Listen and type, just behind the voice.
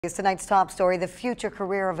It's tonight's top story. The future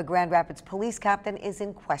career of a Grand Rapids police captain is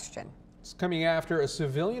in question. It's coming after a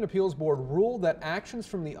civilian appeals board ruled that actions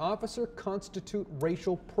from the officer constitute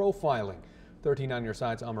racial profiling. 13 on your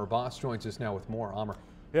side's Amr Boss joins us now with more. Amr.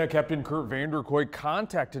 Yeah, Captain Kurt Vanderkoy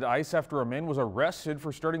contacted ICE after a man was arrested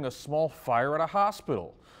for starting a small fire at a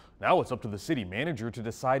hospital. Now it's up to the city manager to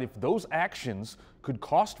decide if those actions could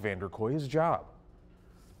cost Vanderkoy his job.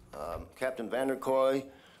 Captain Vanderkoy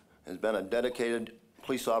has been a dedicated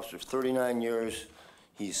police officer for 39 years.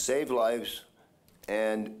 He's saved lives,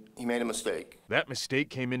 and he made a mistake. That mistake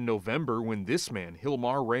came in November when this man,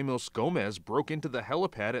 Hilmar Ramos Gomez, broke into the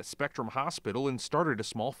helipad at Spectrum Hospital and started a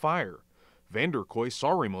small fire. Vanderkoy saw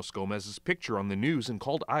Ramos Gomez's picture on the news and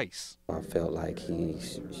called ICE. I felt like he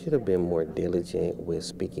should have been more diligent with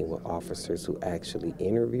speaking with officers who actually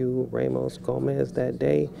interviewed Ramos Gomez that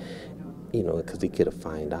day. You know, because he could have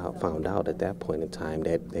found out at that point in time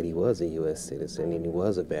that he was a U.S. citizen and he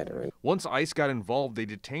was a veteran. Once ICE got involved, they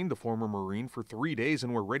detained the former Marine for 3 days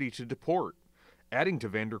and were ready to deport. Adding to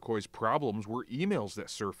Vanderkoy's problems were emails that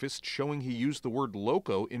surfaced showing he used the word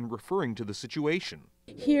loco in referring to the situation.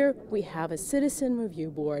 Here we have a citizen review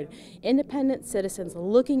board, independent citizens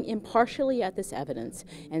looking impartially at this evidence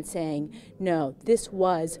and saying, no, this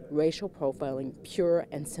was racial profiling, pure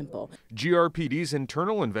and simple. GRPD's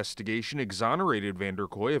internal investigation exonerated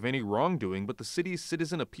Vanderkoy of any wrongdoing, but the city's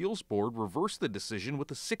Citizen Appeals Board reversed the decision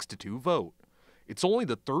with a 6-2 vote. It's only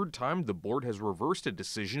the third time the board has reversed a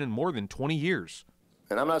decision in more than 20 years.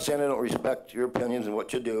 And I'm not saying I don't respect your opinions and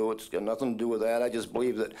what you do. It's got nothing to do with that. I just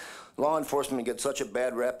believe that law enforcement gets such a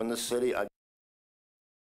bad rap in this city.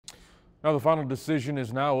 Now the final decision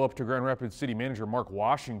is now up to Grand Rapids City Manager Mark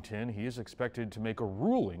Washington. He is expected to make a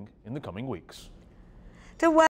ruling in the coming weeks.